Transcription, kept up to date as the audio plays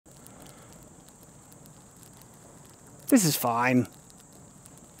This is fine.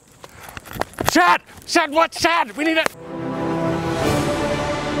 Shad! Shad, what? Shad! We need it!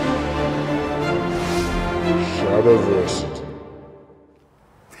 Shadiversity.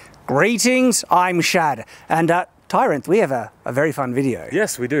 Greetings, I'm Shad. And Tyrant, we have a very fun video.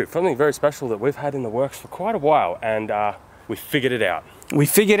 Yes, we do. Something very special that we've had in the works for quite a while, and we figured it out. We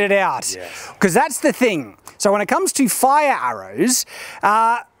figured it out. Yes. Because that's the thing. So when it comes to fire arrows,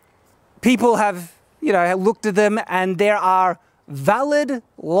 people have, looked at them, and there are valid,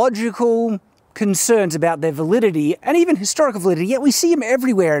 logical concerns about their validity and even historical validity, yet we see them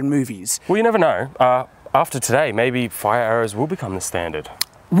everywhere in movies. Well, you never know. After today, maybe fire arrows will become the standard.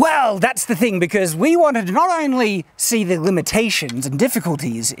 Well, that's the thing, because we wanted to not only see the limitations and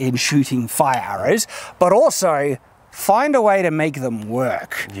difficulties in shooting fire arrows, but also find a way to make them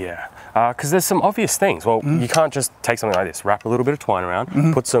work. Yeah, because there's some obvious things. Well, you can't just take something like this, wrap a little bit of twine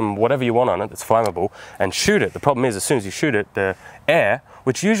around, put some whatever you want on it that's flammable, and shoot it. The problem is, as soon as you shoot it, the air,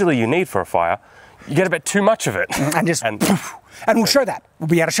 which usually you need for a fire, you get a bit too much of it. And we'll show that. We'll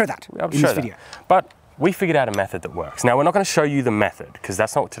be able to show that in this video. But we figured out a method that works. Now, we're not going to show you the method, because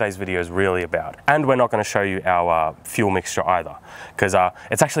that's not what today's video is really about. And we're not going to show you our fuel mixture either, because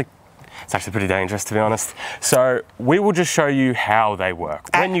it's actually pretty dangerous, to be honest. So we will just show you how they work,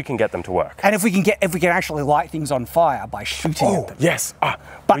 when you can get them to work. And if we can actually light things on fire by shooting at them. Yes.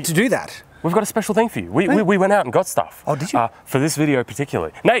 But to do that, we've got a special thing for you. We went out and got stuff. Oh, did you? For this video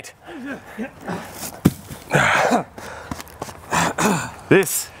particularly. Nate!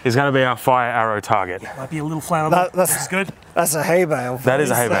 This is going to be our fire arrow target. Might be a little flammable. That's good. That's a hay bale. That is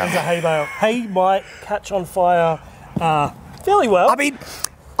a hay bale. That is a hay bale. Hay might catch on fire fairly well. I mean,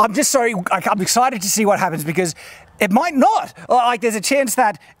 I'm just sorry. I'm excited to see what happens, because it might not. Like, there's a chance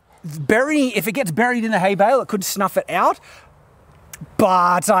that if it gets buried in the hay bale, it could snuff it out.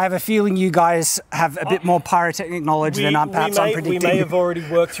 But I have a feeling you guys have a bit more pyrotechnic knowledge than perhaps I'm predicting. We may have already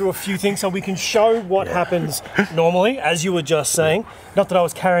worked through a few things, so we can show what happens normally, as you were just saying. Not that I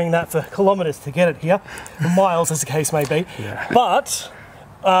was carrying that for kilometres to get it here, miles as the case may be. Yeah. But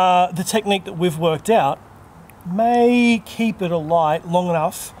the technique that we've worked out may keep it alight long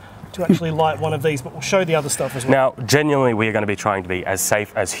enough to actually light one of these, but we'll show the other stuff as well. Now, genuinely, we are going to be trying to be as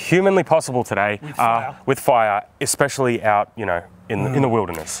safe as humanly possible today with fire, especially out, in the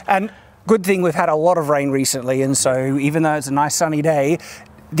wilderness. And good thing we've had a lot of rain recently, and so even though it's a nice sunny day,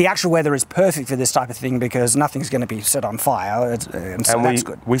 the actual weather is perfect for this type of thing, because nothing's going to be set on fire, and so that's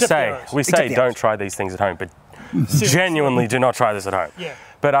good. We say don't try these things at home, but genuinely do not try this at home. Yeah.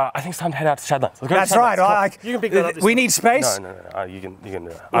 But I think it's time to head out to Shadlands. That's right. You can pick that up. We need space. No. You can do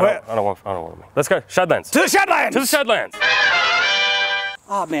that. I don't want me. Let's go. Shadlands. To the Shadlands! To the Shadlands!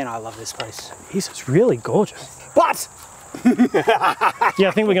 Oh man, I love this place. It's really gorgeous. But yeah,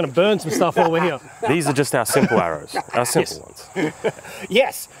 I think we're going to burn some stuff while we're here. These are just our simple arrows. Our simple ones.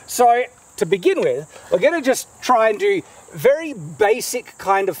 yes, so to begin with, we're going to just try and do very basic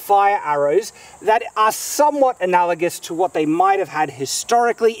kind of fire arrows that are somewhat analogous to what they might have had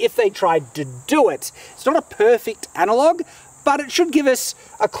historically if they tried to do it. It's not a perfect analog, but it should give us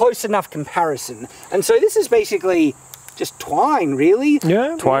a close enough comparison. And so this is basically just twine, really.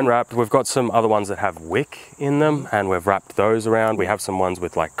 Yeah. Twine wrapped. We've got some other ones that have wick in them, and we've wrapped those around. We have some ones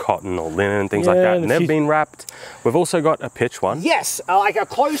with like cotton or linen and things like that, and they've been wrapped. We've also got a pitch one. Yes, like a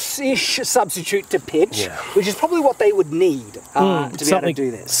close-ish substitute to pitch, which is probably what they would need to be able to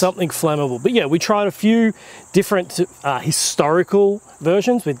do this. Something flammable. But yeah, we tried a few different historical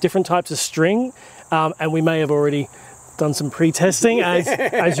versions with different types of string, and we may have already done some pre-testing,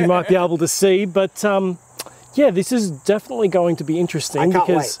 as you might be able to see. But yeah, this is definitely going to be interesting.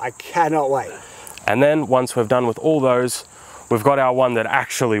 I cannot wait. And then once we're done with all those, we've got our one that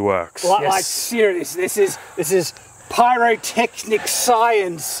actually works. Like serious, this is pyrotechnic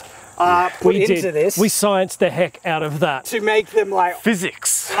science put into this. We scienced the heck out of that. To make them like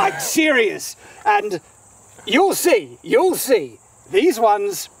physics. Like serious. And you'll see, these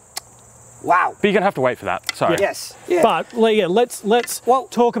ones, wow. But you're going to have to wait for that, sorry. Yes. Yeah. But yeah, let's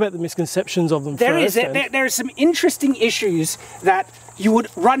talk about the misconceptions of them first. There are some interesting issues that you would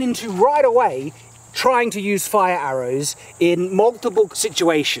run into right away trying to use fire arrows in multiple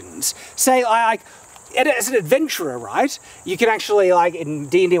situations. Say, as an adventurer, right, you can actually, like in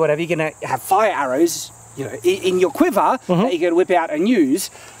D&D or whatever, you're going to have fire arrows, in your quiver that you can whip out and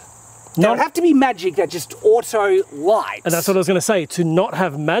use. There would have to be magic that just auto lights. And that's what I was going to say. To not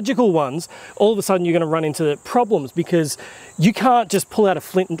have magical ones, all of a sudden you're going to run into problems because you can't just pull out a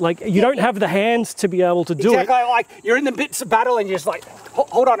flint and you don't have the hands to be able to do it. Exactly, like you're in the bits of battle and you're just like,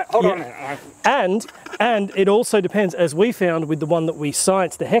 hold on it. And it also depends, as we found with the one that we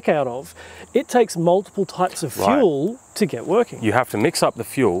scienced the heck out of, it takes multiple types of fuel to get working. You have to mix up the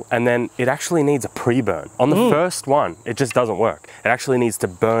fuel, and then it actually needs a pre-burn. On the first one, it just doesn't work. It actually needs to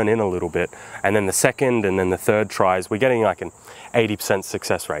burn in a little bit, and then the second and then the third tries, we're getting like an 80%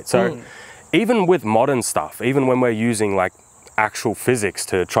 success rate. So even with modern stuff, even when we're using like actual physics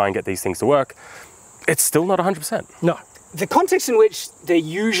to try and get these things to work, it's still not 100%. No. The context in which they're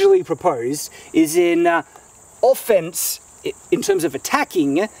usually proposed is in offense, in terms of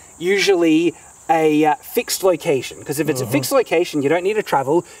attacking, usually a fixed location. Because if it's a fixed location, you don't need to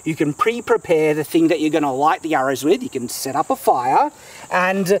travel. You can pre-prepare the thing that you're going to light the arrows with. You can set up a fire.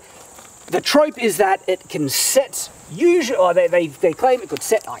 And the trope is that it can set, they claim it could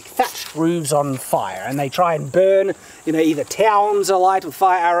set like thatched roofs on fire. And they try and burn, either towns alight with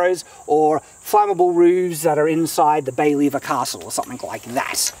fire arrows or flammable roofs that are inside the bailey of a castle or something like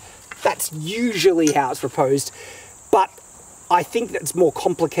that. That's usually how it's proposed. But I think that's more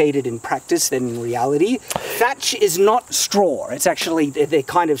complicated in practice than in reality. Thatch is not straw. It's actually, they're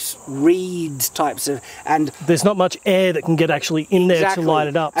kind of reeds types of, and there's not much air that can get actually in there to light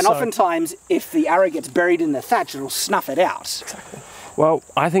it up. And oftentimes, if the arrow gets buried in the thatch, it'll snuff it out. Exactly. Well,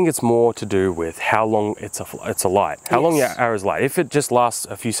 I think it's more to do with how long it's a light, how long your arrow's light. If it just lasts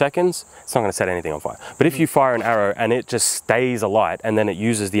a few seconds, it's not going to set anything on fire. But if you fire an arrow and it just stays alight and then it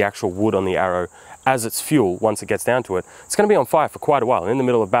uses the actual wood on the arrow as its fuel once it gets down to it, it's going to be on fire for quite a while. And in the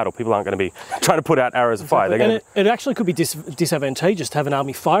middle of battle, people aren't going to be trying to put out arrows of fire. They're going it actually could be disadvantageous to have an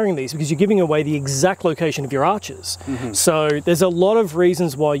army firing these because you're giving away the exact location of your archers. So there's a lot of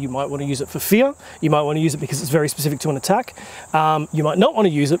reasons why you might want to use it for fear. You might want to use it because it's very specific to an attack. You might not want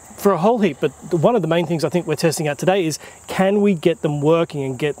to use it for a whole heap. But one of the main things I think we're testing out today is, can we get them working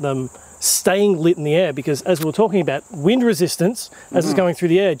and get them staying lit in the air? Because as we were talking about, wind resistance, as it's going through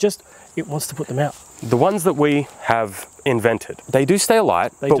the air, it wants to put them out. The ones that we have invented, they do stay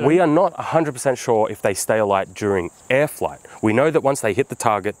alight, but we are not 100% sure if they stay alight during air flight. We know that once they hit the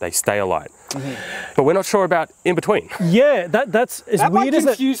target, they stay alight. But we're not sure about in between. Yeah, that's as that weird as it.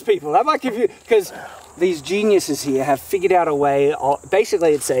 That might confuse people. That might confuse, because these geniuses here have figured out a way of,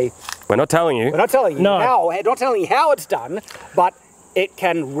 basically it's a... We're not telling you. We're not telling you how, not telling you how it's done, but it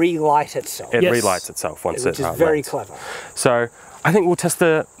can relight itself. It relights itself once which is very lights. clever. So I think we'll test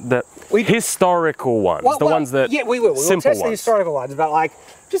the historical ones, the ones that we will. We'll test the historical ones, but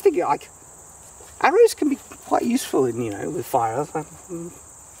just thinking arrows can be quite useful in with fire.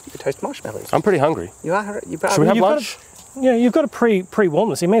 You could toast marshmallows. I'm pretty hungry. You are. Should we have lunch? You've got to pre-warm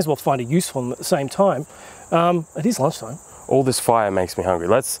this. You may as well find a useful one at the same time. It is lunchtime. All this fire makes me hungry.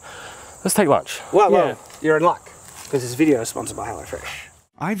 Let's take lunch. Well, you're in luck because this video is sponsored by HelloFresh.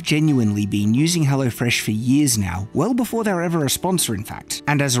 I've genuinely been using HelloFresh for years now, well before they were ever a sponsor in fact,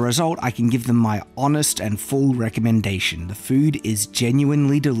 and as a result I can give them my honest and full recommendation. The food is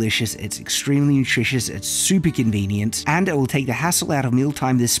genuinely delicious, it's extremely nutritious, it's super convenient, and it will take the hassle out of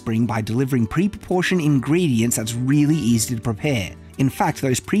mealtime this spring by delivering pre-proportioned ingredients that's really easy to prepare. In fact,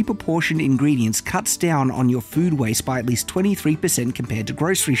 those pre-proportioned ingredients cuts down on your food waste by at least 23% compared to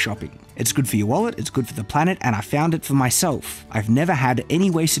grocery shopping. It's good for your wallet, it's good for the planet, and I found it for myself. I've never had any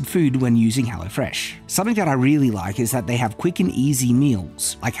wasted food when using HelloFresh. Something that I really like is that they have quick and easy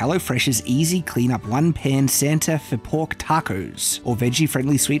meals, like HelloFresh's easy clean up one pan Santa for pork tacos, or veggie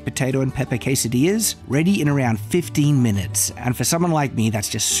friendly sweet potato and pepper quesadillas, ready in around 15 minutes, and for someone like me that's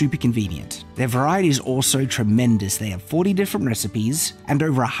just super convenient. Their variety is also tremendous. They have 40 different recipes and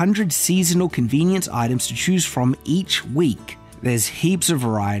over 100 seasonal convenience items to choose from each week. There's heaps of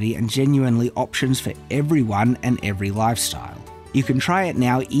variety and genuinely options for everyone and every lifestyle. You can try it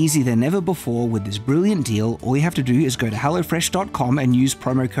now easier than ever before with this brilliant deal. All you have to do is go to hellofresh.com and use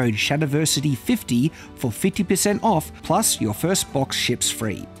promo code Shadiversity50 for 50% off, plus your first box ships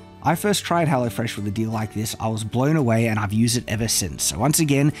free. I first tried HelloFresh with a deal like this, I was blown away and I've used it ever since. So once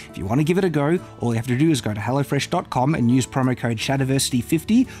again, if you want to give it a go, all you have to do is go to hellofresh.com and use promo code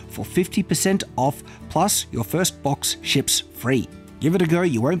Shadiversity50 for 50% off, plus your first box ships free. Give it a go,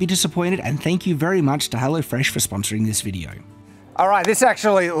 you won't be disappointed, and thank you very much to HelloFresh for sponsoring this video. All right, this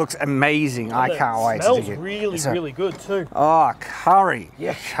actually looks amazing. I can't wait to dig it. Smells really good too. Oh, curry.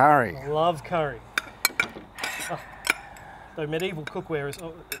 Yeah, curry. I love curry. Though medieval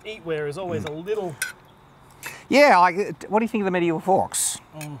eatware is always a little... Yeah, what do you think of the medieval forks?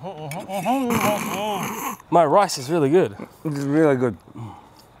 My rice is really good. It's really good.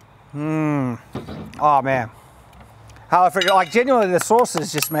 Oh man. How I forget, like genuinely the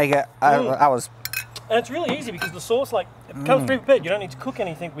sauces just make it, And it's really easy because the sauce, like, it comes pre-prepared. You don't need to cook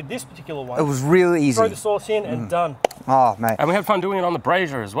anything with this particular one. it was really easy. Throw the sauce in and done. Oh, mate. And we had fun doing it on the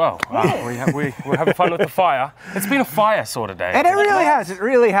brazier as well. We're having fun with the fire. It's been a fire sort of day. And it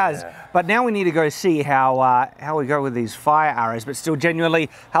really has. Yeah. But now we need to go see how we go with these fire arrows. But still, genuinely,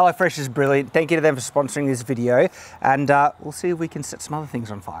 HelloFresh is brilliant. Thank you to them for sponsoring this video. And we'll see if we can set some other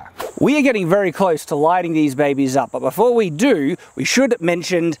things on fire. We are getting very close to lighting these babies up. But before we do, we should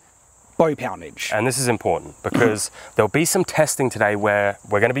mention bow poundage. And this is important because there'll be some testing today where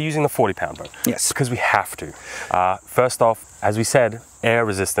we're going to be using the 40-pound bow. Yes. Because we have to. First off, as we said, air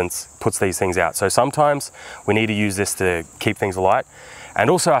resistance puts these things out. So sometimes we need to use this to keep things alight. And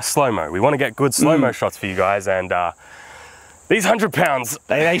also our slow-mo. We want to get good slow-mo shots for you guys. And these 100 pounds.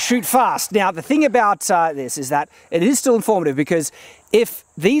 They shoot fast. Now, the thing about this is that it is still informative because if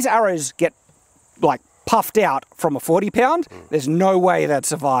these arrows get like puffed out from a 40-pound, there's no way they'd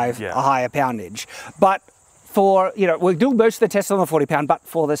survive a higher poundage. But for, you know, we'll do most of the tests on the 40-pound, but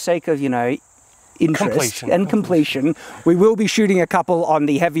for the sake of, you know, interest and completion, we will be shooting a couple on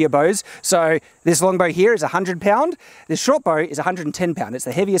the heavier bows. So this longbow here is 100-pound. This short bow is 110-pound. It's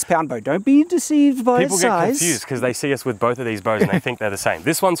the heaviest pound bow. Don't be deceived by its size. People get confused because they see us with both of these bows and they think they're the same.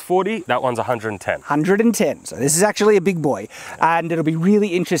 This one's 40, that one's 110. 110. So this is actually a big boy. And it'll be really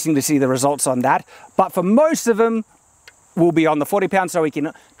interesting to see the results on that. But for most of them, we'll be on the 40-pound, so we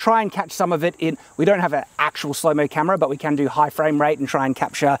can try and catch some of it in. We don't have an actual slow-mo camera, but we can do high frame rate and try and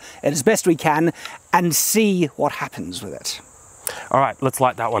capture it as best we can and see what happens with it. All right, let's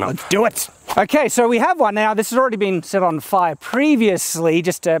light that one up. Let's do it. Okay, so we have one now. This has already been set on fire previously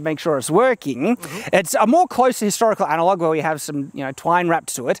just to make sure it's working. It's a more close historical analog where we have some, you know, twine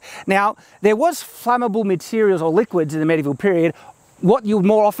wrapped to it. Now, there was flammable materials or liquids in the medieval period. What you'll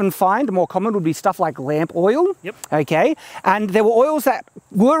more often find, more common, would be stuff like lamp oil. Yep. Okay. And there were oils that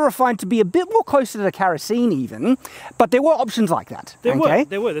were refined to be a bit more closer to the kerosene even, but there were options like that. There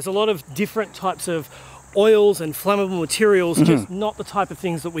were. There's a lot of different types of oils and flammable materials, just not the type of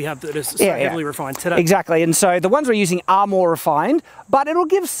things that we have that are so heavily refined today. Exactly. And so the ones we're using are more refined, but it'll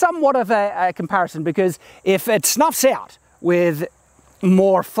give somewhat of a comparison because if it snuffs out with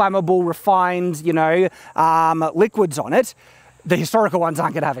more flammable, refined, you know, liquids on it, the historical ones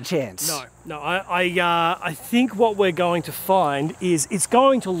aren't going to have a chance. No. I think what we're going to find is it's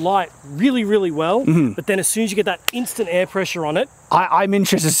going to light really, really well, but then as soon as you get that instant air pressure on it... I'm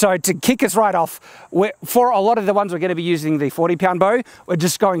interested. So to kick us right off, for a lot of the ones we're going to be using the 40-pound bow, we're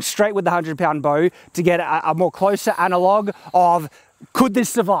just going straight with the 100-pound bow to get a more closer analog of could this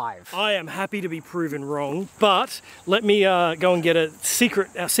survive? I am happy to be proven wrong, but let me go and get our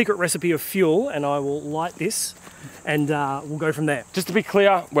secret recipe of fuel, and I will light this, and we'll go from there. Just to be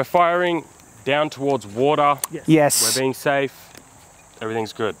clear, we're firing down towards water. Yes. We're being safe.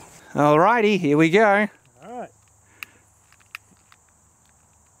 Everything's good. Alrighty, here we go. All right.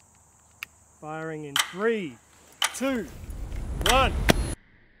 Firing in 3, 2, 1.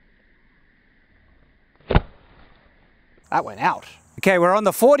 That went out. Okay, we're on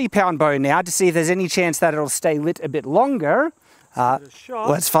the 40-pound bow now to see if there's any chance that it'll stay lit a bit longer.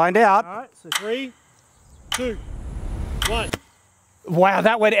 Let's find out. All right, so 3, 2, 1. Wow,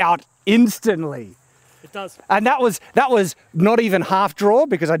 that went out instantly. It does. And that was not even half draw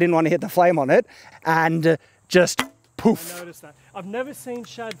because I didn't want to hit the flame on it, and just poof. I noticed that. I've never seen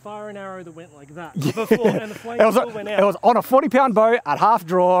Shad fire an arrow that went like that before, and the flame still went out. It was on a 40-pound bow at half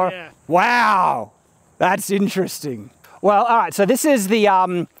draw. Yeah. Wow, that's interesting. Well, all right, so this is the,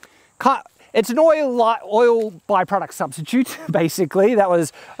 it's an oil byproduct substitute, basically. That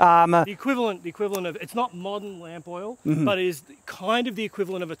was... the equivalent of, it's not modern lamp oil, but it is kind of the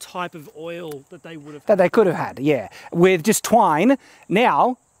equivalent of a type of oil that they would have had. That they could have had, yeah, with just twine.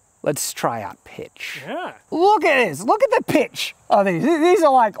 Now, let's try out pitch. Yeah. Look at this, look at the pitch of these. These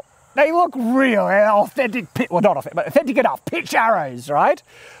are like, they look real, authentic, well, not authentic, but authentic enough pitch arrows, right?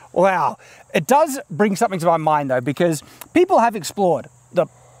 Wow. It does bring something to my mind though, because people have explored the,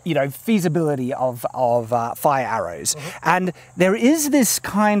 you know, feasibility of fire arrows. And there is this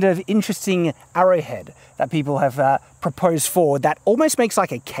kind of interesting arrowhead that people have proposed forward that almost makes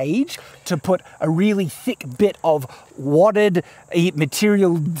like a cage to put a really thick bit of wadded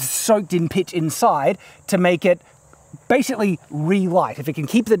material soaked in pitch inside to make it basically relight. If it can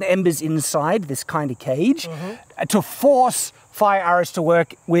keep the embers inside this kind of cage to force fire arrows to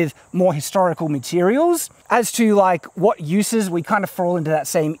work with more historical materials. As to like what uses, we kind of fall into that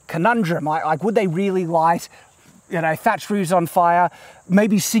same conundrum. Like would they really light thatch roofs on fire,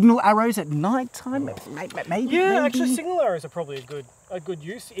 maybe signal arrows at night time. Maybe. Actually, signal arrows are probably a good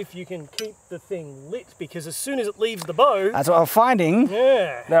use if you can keep the thing lit, because as soon as it leaves the bow. That's what I'm finding.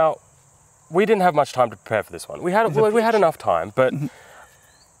 Yeah. Now, we didn't have much time to prepare for this one. We had enough time, but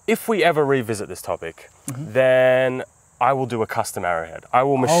if we ever revisit this topic, then I will do a custom arrowhead. I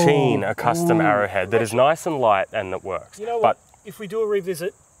will machine a custom arrowhead that is nice and light and that works. You know what? If we do a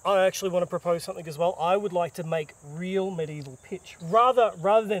revisit, I actually want to propose something as well. I would like to make real medieval pitch rather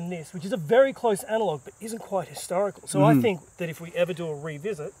than this, which is a very close analogue but isn't quite historical. So I think that if we ever do a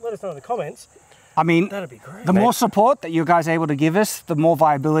revisit, let us know in the comments. I mean, that'd be great. The more support that you guys are able to give us, the more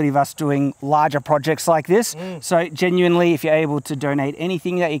viability of us doing larger projects like this. So genuinely, if you're able to donate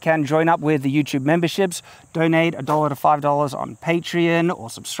anything that you can, join up with the YouTube memberships, donate $1 to $5 on Patreon or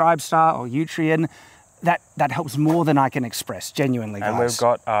Subscribestar or Utreon. That helps more than I can express, genuinely, guys. And we've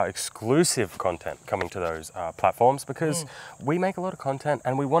got exclusive content coming to those platforms, because we make a lot of content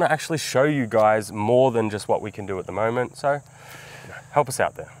and we want to actually show you guys more than just what we can do at the moment. So help us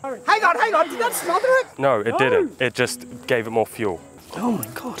out there. Hang on, did that smother it? No, it didn't. It just gave it more fuel. Oh my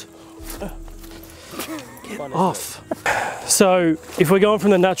God. Get off. So if we're going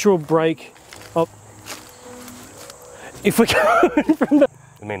from the natural break up, if we're going from the...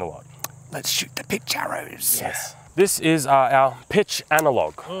 It mean a lot. Let's shoot the pitch arrows. Yes. This is our pitch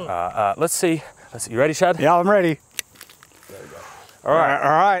analog. Let's see. You ready, Shad? Yeah, I'm ready. There we go. All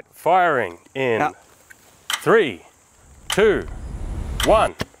right. Firing in 3, 2,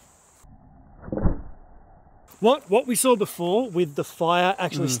 1. What we saw before with the fire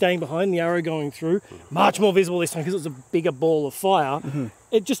actually staying behind, the arrow going through, much more visible this time because it was a bigger ball of fire.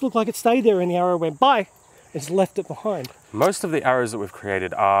 It just looked like it stayed there and the arrow went by. It's left it behind. Most of the arrows that we've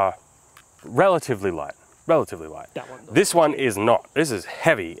created are relatively light. That one. This one is not. This is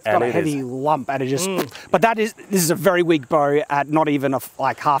heavy. It's got a heavy lump and it just... But this is a very weak bow at not even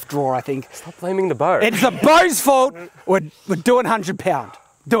like half draw, I think. Stop blaming the bow. It's the bow's fault. We're doing 100 pound.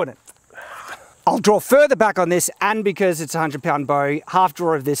 Doing it. I'll draw further back on this, and because it's a 100 pound bow, half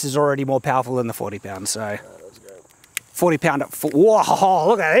draw of this is already more powerful than the 40 pound, so... 40 pound at full... Whoa,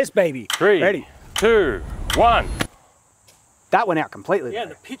 look at this, baby. 3, Ready. 2, 1. That went out completely. Yeah,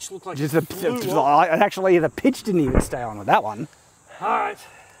 the pitch looked like Just it flew off. actually, the pitch didn't even stay on with that one. All right,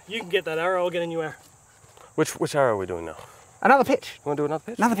 you can get that arrow. I'll get a new arrow. Which arrow are we doing now? Another pitch. You want to do another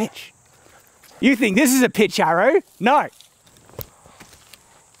pitch? Another pitch. You think this is a pitch arrow? No.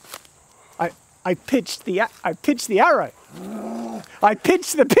 I pitched the arrow. I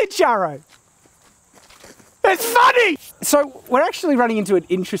pitched the pitch arrow. It's funny. So we're actually running into an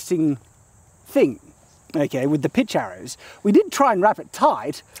interesting thing. Okay, with the pitch arrows. We did try and wrap it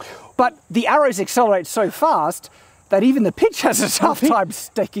tight, but the arrows accelerate so fast that even the pitch has a tough time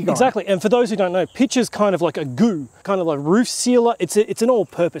sticking on. Exactly, and for those who don't know, pitch is kind of like a goo, kind of like roof sealer. It's an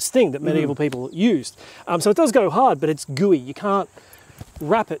all-purpose thing that medieval people used. So it does go hard, but it's gooey. You can't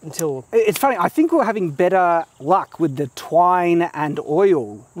wrap it until... It's funny, I think we're having better luck with the twine and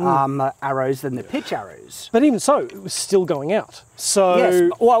oil arrows than the pitch arrows. But even so, it was still going out. So...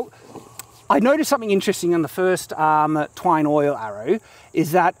 Yes, well, I noticed something interesting on the first twine oil arrow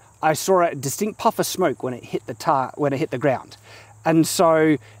is that I saw a distinct puff of smoke when it hit the ground. And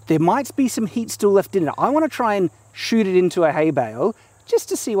so there might be some heat still left in it. I want to try and shoot it into a hay bale just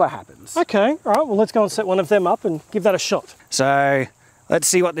to see what happens. Okay, all right, well, let's go and set one of them up and give that a shot. So let's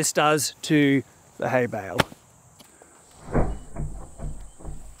see what this does to the hay bale.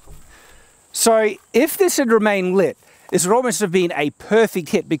 So if this had remained lit, this would almost have been a perfect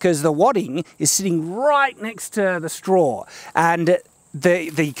hit because the wadding is sitting right next to the straw and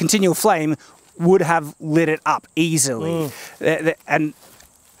the continual flame would have lit it up easily. But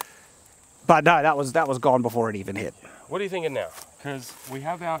no, that was gone before it even hit. What are you thinking now? Because we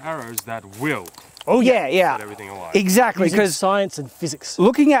have our arrows that will set everything alight. Exactly, because science and physics.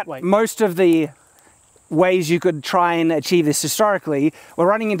 Looking at most of the ways you could try and achieve this historically, we're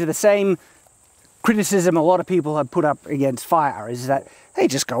running into the same criticism a lot of people have put up against fire arrows, is that they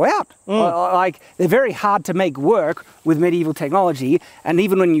just go out. Like, they're very hard to make work with medieval technology, and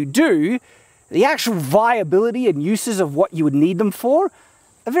even when you do, the actual viability and uses of what you would need them for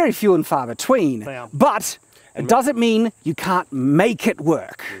are very few and far between. They are. But it doesn't mean you can't make it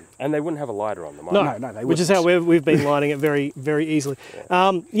work. And they wouldn't have a lighter on them. No, they wouldn't. Which is how we've been lighting it very, very easily.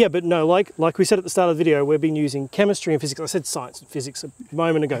 But no, like we said at the start of the video, we've been using chemistry and physics. I said science and physics a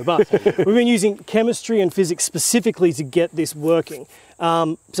moment ago, but we've been using chemistry and physics specifically to get this working.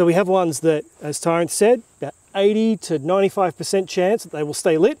 So we have ones that, as Tyrant said, about 80 to 95% chance that they will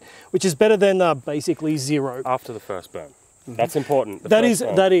stay lit, which is better than basically zero. After the first burn. That's important. That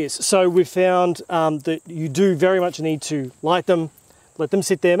is. So we've found that you do very much need to light them, let them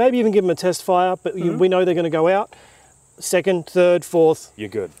sit there, maybe even give them a test fire, but we know they're going to go out. Second, third, fourth. You're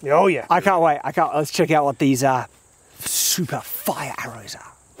good. Oh yeah. I can't wait. Let's check out what these super fire arrows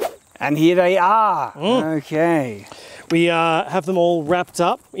are. And here they are. Okay. We have them all wrapped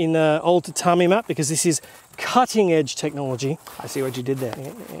up in old tatami mat because this is cutting edge technology. I see what you did there.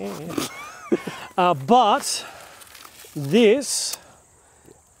 But this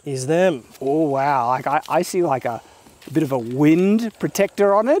is them. Oh wow! Like I see like a bit of a wind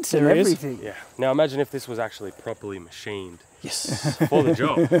protector on it and everything. Yeah. Now imagine if this was actually properly machined. Yes. For the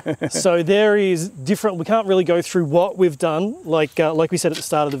job. So there is different. We can't really go through what we've done, like we said at the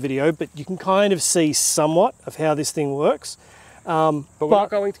start of the video, but you can kind of see somewhat of how this thing works. But we're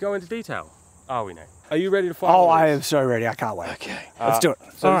not going to go into detail, are we, Nate? Are you ready to fire? Oh, I am so ready. I can't wait. Okay. Let's do it.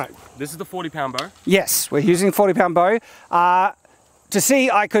 So all right. This is the 40-pound bow. Yes, we're using a 40-pound bow to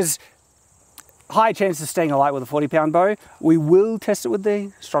see because high chance of staying alight with a 40-pound bow. We will test it with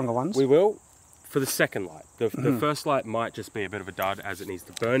the stronger ones. We will for the second light. The first light might just be a bit of a dud as it needs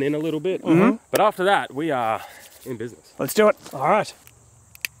to burn in a little bit. But after that, we are in business. Let's do it. All right.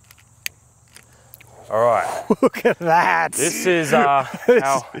 All right. Look at that. This is our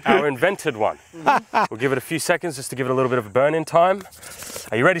invented one. We'll give it a few seconds just to give it a little bit of a burn in time.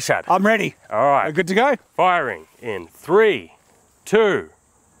 Are you ready, Shad? I'm ready. All right. We're good to go. Firing in 3, 2,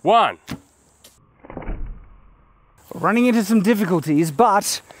 1. We're running into some difficulties,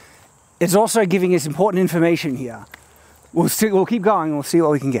 but it's also giving us important information here. We'll keep going. We'll see what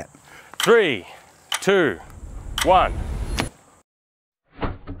we can get. 3, 2, 1.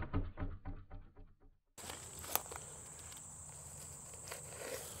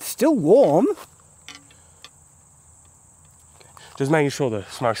 Still warm. Just making sure the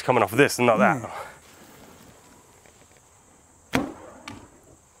smoke's coming off this and not that.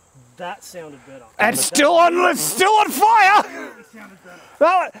 That sounded better. It's still on fire.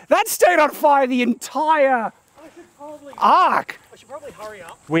 That stayed on fire the entire arc. I should probably hurry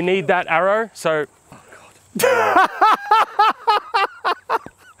up. We need that arrow, so...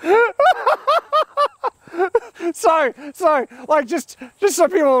 So, like, just so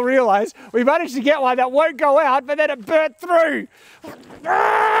people realize, we managed to get one that won't go out, but then it burnt through.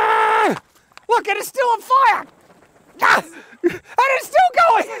 Look, it is still on fire. And it's still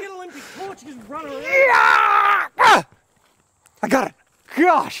going. Like an Olympic torch, just run around. I got it.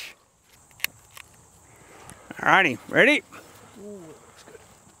 Gosh. Alrighty, ready? Ooh, looks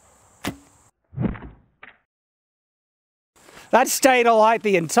good. That stayed alight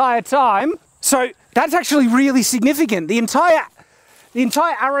the entire time. So that's actually really significant. The entire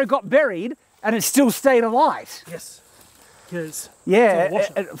arrow got buried and it still stayed alight. Yes. Because yeah,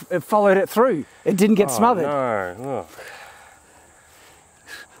 it followed it through. It didn't get smothered. No,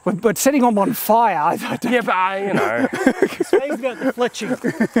 But setting on fire, I don't. Yeah, but you know. it's about the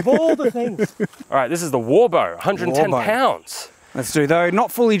fletching of all the things. All right, this is the war bow, 110 War bow. pounds. Let's do though.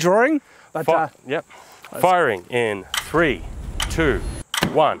 Not fully drawing, but yep. Firing in 3, 2,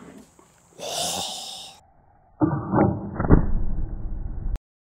 1.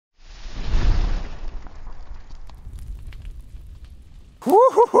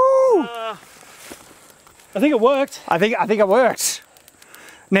 woo-hoo-hoo. I think it worked. I think it worked.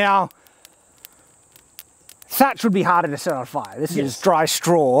 Now, thatch would be harder to set on fire. This is dry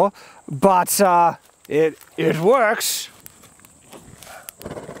straw, but it works.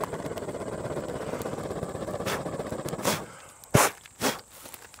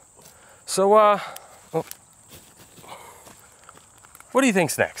 So, what do you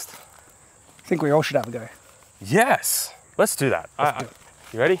think's next? I think we all should have a go. Yes, let's do that.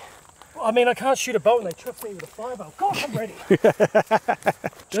 You ready? I mean, I can't shoot a bow and they trip me with a 5-0. God, I'm ready.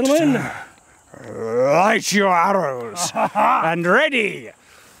 Gentlemen. Light your arrows. And ready.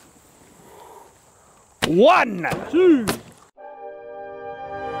 1, 2.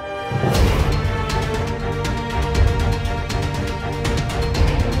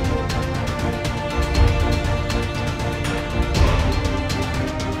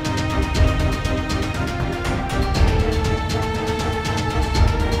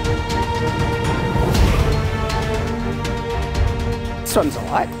 This one's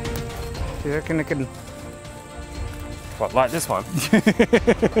alright. You reckon it can... What, like this one?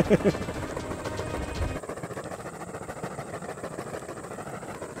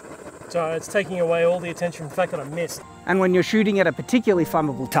 So it's taking away all the attention from the fact that I missed. And when you're shooting at a particularly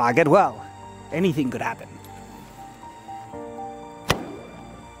flammable target, well, anything could happen.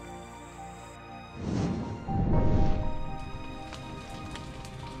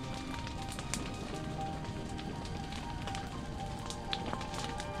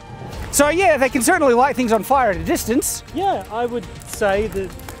 So yeah, they can certainly light things on fire at a distance. Yeah, I would say that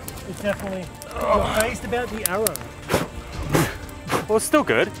it's definitely you're phased about the arrow. Well, it's still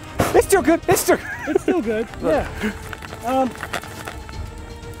good. It's still good. It's still good. It's still good, yeah.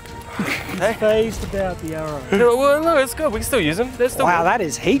 Phased about the arrow. Well, no, it's good. We can still use them. They're still Wow, good. that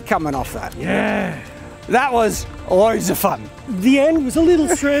is heat coming off that. Yeah. That was loads of fun. The end was a little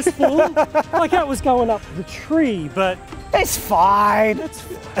stressful. Like that was going up the tree, but It's fine. It's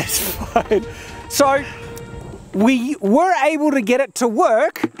fine. So we were able to get it to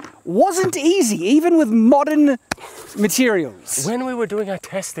work. Wasn't easy, even with modern materials. When we were doing our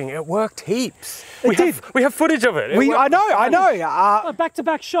testing, it worked heaps. It did. We have footage of it. I know.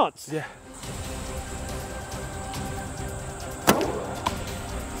 back-to-back shots. Yeah.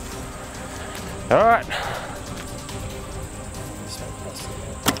 All right.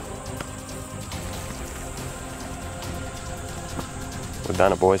 We've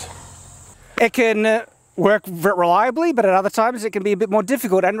done it, boys. It can work reliably, but at other times it can be a bit more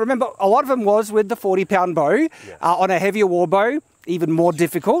difficult. And remember, a lot of them was with the 40-pound bow. Yes. On a heavier war bow, even more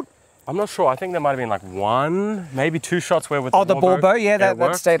difficult. I'm not sure. I think there might have been like one, maybe two shots where with the ball bow, yeah,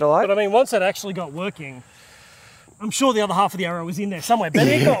 that stayed alight. But I mean, once it actually got working, I'm sure the other half of the arrow was in there somewhere, but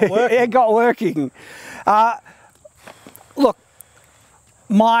it got working. It got working. Look,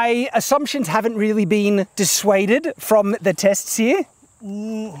 my assumptions haven't really been dissuaded from the tests here.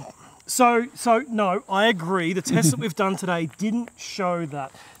 So no, I agree. The tests that we've done today didn't show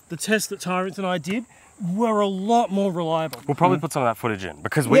that. The tests that Tyrant and I did were a lot more reliable. We'll probably put some of that footage in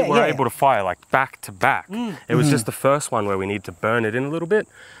because we were able to fire like back to back. It was just the first one where we need to burn it in a little bit.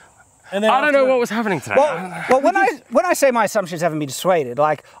 And then I don't know what was happening today. Well, when I say my assumptions haven't been dissuaded,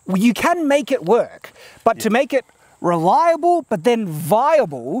 like you can make it work, but to make it reliable but then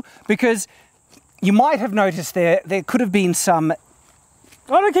viable, because you might have noticed there could have been some.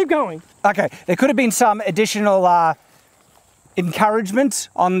 Oh, no, keep going. Okay, there could have been some additional encouragement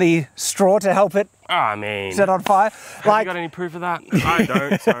on the straw to help it I mean, set on fire. Have you got any proof of that? I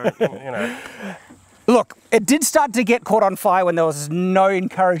don't, so, you know. Look, it did start to get caught on fire when there was no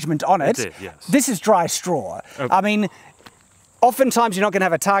encouragement on it. It did, yes. This is dry straw. I mean, oftentimes you're not going to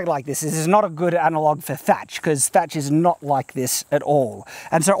have a target like this. This is not a good analog for thatch, because thatch is not like this at all.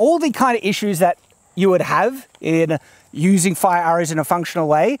 And so all the kind of issues that you would have in using fire arrows in a functional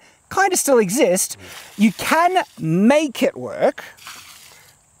way kind of still exist. You can make it work.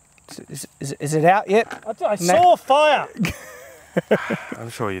 Is it out yet? I saw fire. I'm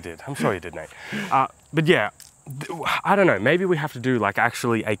sure you did. I'm sure you did, Nate. But yeah, I don't know. Maybe we have to do like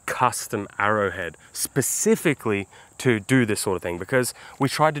actually a custom arrowhead specifically to do this sort of thing, because we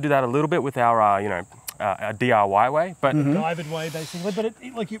tried to do that a little bit with our, a DIY way, but MacGyvered way, basically. But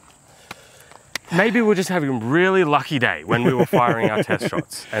maybe we're just having a really lucky day when we were firing our test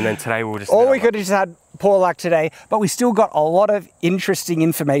shots, and then today we were just. Or we could have just had poor luck today, but we still got a lot of interesting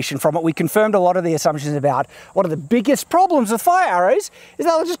information from it. We confirmed a lot of the assumptions about one of the biggest problems with fire arrows is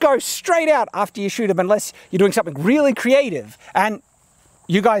they'll just go straight out after you shoot them unless you're doing something really creative. And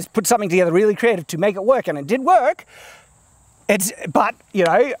you guys put something together really creative to make it work, and it did work. But, you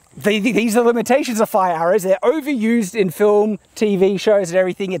know, these are the limitations of fire arrows. They're overused in film, TV shows and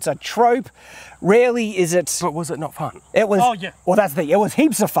everything. It's a trope. Rarely is it... But was it not fun? It was... Oh, yeah. Well, that's the thing. It was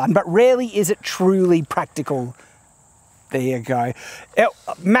heaps of fun, but rarely is it truly practical. There you go.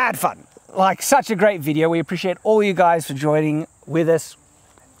 Mad fun. Like, such a great video. We appreciate all you guys for joining with us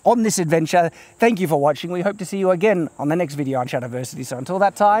on this adventure. Thank you for watching. We hope to see you again on the next video on Shadowversity. So until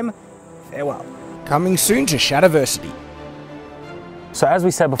that time, farewell. Coming soon to Shadowversity. So as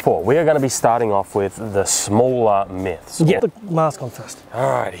we said before, we are going to be starting off with the smaller myths. Get the mask on first.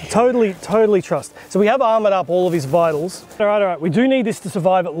 Alrighty. Totally trust. So we have armored up all of his vitals. All right. We do need this to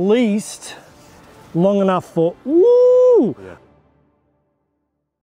survive at least long enough for... Woo! Yeah.